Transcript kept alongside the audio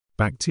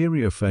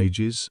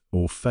Bacteriophages,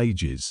 or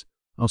phages,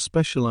 are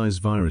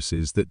specialized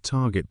viruses that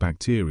target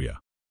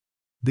bacteria.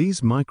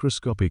 These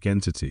microscopic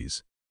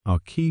entities are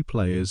key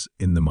players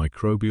in the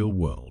microbial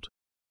world.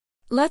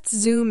 Let's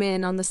zoom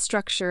in on the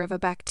structure of a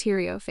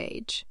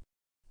bacteriophage.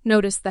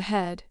 Notice the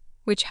head,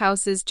 which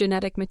houses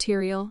genetic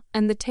material,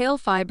 and the tail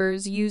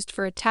fibers used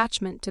for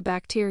attachment to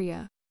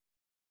bacteria.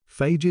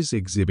 Phages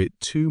exhibit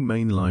two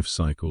main life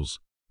cycles,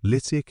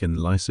 lytic and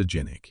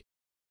lysogenic.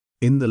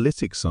 In the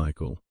lytic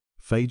cycle,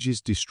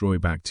 phages destroy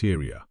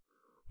bacteria,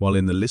 while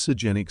in the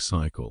lysogenic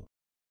cycle,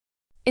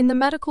 In the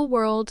medical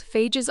world,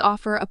 phages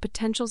offer a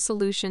potential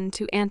solution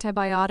to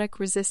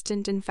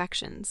antibiotic-resistant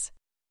infections.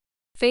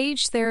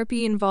 Phage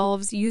therapy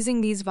involves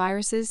using these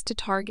viruses to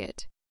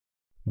target.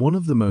 one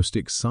of the most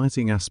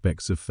exciting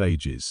aspects of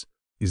phages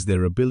is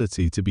their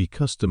ability to be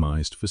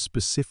customized for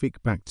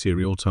specific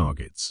bacterial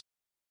targets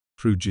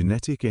through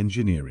genetic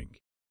engineering.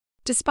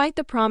 Despite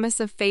the promise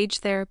of phage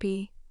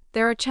therapy,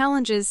 there are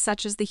challenges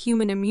such as the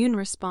human immune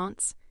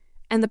response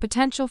and the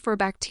potential for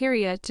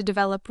bacteria to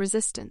develop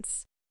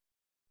resistance.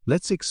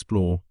 Let's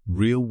explore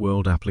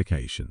real-world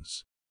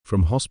applications.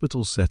 From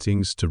hospital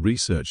settings to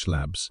research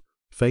labs,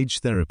 phage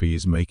therapy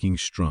is making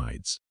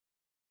strides.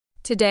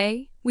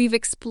 Today, we've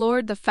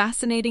explored the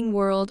fascinating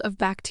world of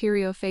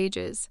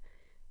bacteriophages,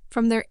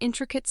 from their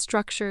intricate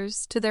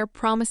structures to their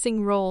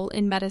promising role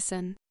in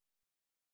medicine.